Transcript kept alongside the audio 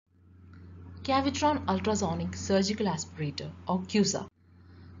Cavitron Ultrasonic Surgical Aspirator or Cusa.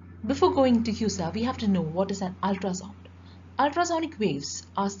 Before going to Cusa, we have to know what is an ultrasound. Ultrasonic waves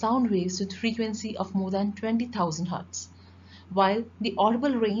are sound waves with frequency of more than 20,000 Hz. While the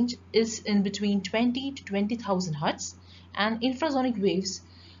audible range is in between 20 to 20,000 Hz, and infrasonic waves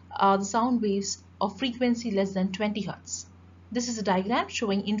are the sound waves of frequency less than 20 Hz. This is a diagram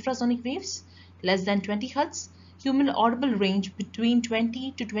showing infrasonic waves less than 20 Hz, human audible range between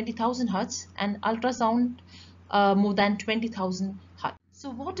 20 to 20,000 Hz, and ultrasound more than 20,000 Hz.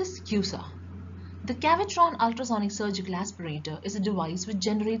 So what is Cusa? The Cavitron ultrasonic surgical aspirator is a device which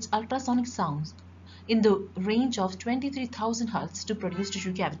generates ultrasonic sounds in the range of 23,000 Hz to produce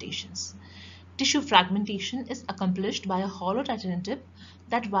tissue cavitations. Tissue fragmentation is accomplished by a hollow titanium tip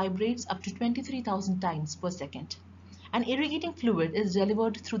that vibrates up to 23,000 times per second. An irrigating fluid is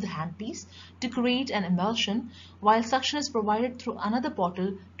delivered through the handpiece to create an emulsion, while suction is provided through another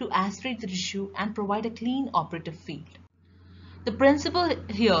bottle to aspirate the tissue and provide a clean operative field. The principle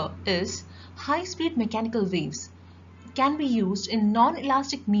here is high-speed mechanical waves can be used in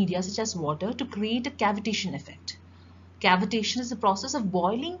non-elastic media such as water to create a cavitation effect. Cavitation is the process of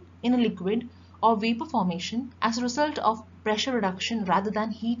boiling in a liquid or vapor formation as a result of pressure reduction rather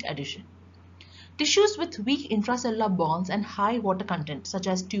than heat addition. Tissues with weak intracellular bonds and high water content, such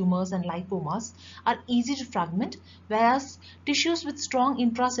as tumors and lipomas, are easy to fragment, whereas tissues with strong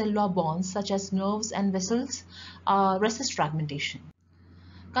intracellular bonds, such as nerves and vessels, resist fragmentation.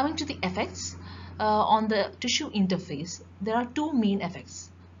 Coming to the effects on the tissue interface, there are two main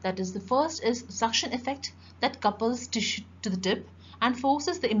effects. That is, the first is suction effect that couples tissue to the tip and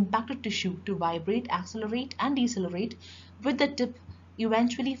forces the impacted tissue to vibrate, accelerate, and decelerate, with the tip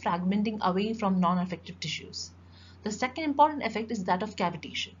eventually fragmenting away from non-affected tissues. The second important effect is that of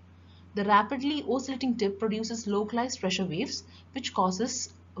cavitation. The rapidly oscillating tip produces localized pressure waves, which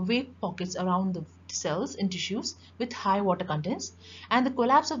causes wave pockets around the cells in tissues with high water contents, and the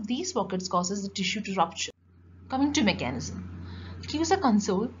collapse of these pockets causes the tissue to rupture. Coming to mechanism, Cusa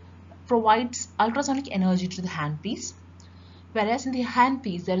console provides ultrasonic energy to the handpiece, whereas in the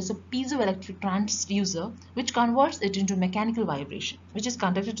handpiece there is a piezoelectric transducer which converts it into mechanical vibration, which is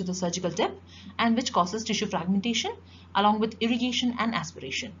conducted to the surgical tip and which causes tissue fragmentation along with irrigation and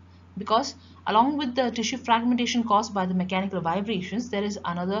aspiration. Because along with the tissue fragmentation caused by the mechanical vibrations, there is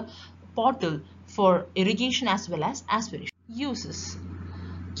another portal for irrigation as well as aspiration. Uses.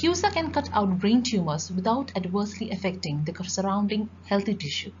 Cusa can cut out brain tumors without adversely affecting the surrounding healthy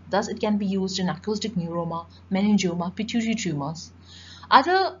tissue. Thus, it can be used in acoustic neuroma, meningioma, pituitary tumors.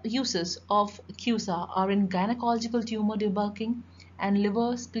 Other uses of Cusa are in gynecological tumor debulking and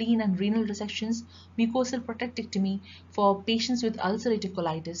liver, spleen, and renal resections, mucosal protectectomy for patients with ulcerative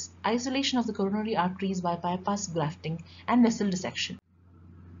colitis, isolation of the coronary arteries by bypass grafting, and vessel dissection.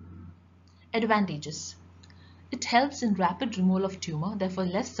 Advantages. It helps in rapid removal of tumor, therefore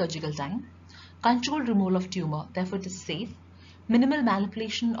less surgical time. Controlled removal of tumor, therefore it is safe. Minimal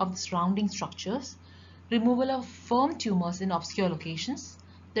manipulation of the surrounding structures. Removal of firm tumors in obscure locations.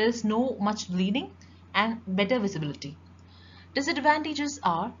 There is no much bleeding and better visibility. Disadvantages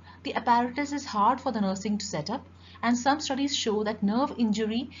are the apparatus is hard for the nursing to set up, and some studies show that nerve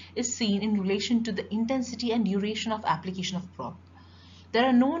injury is seen in relation to the intensity and duration of application of probe. There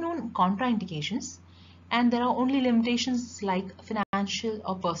are no known contraindications, and there are only limitations like financial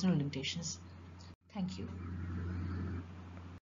or personal limitations. Thank you.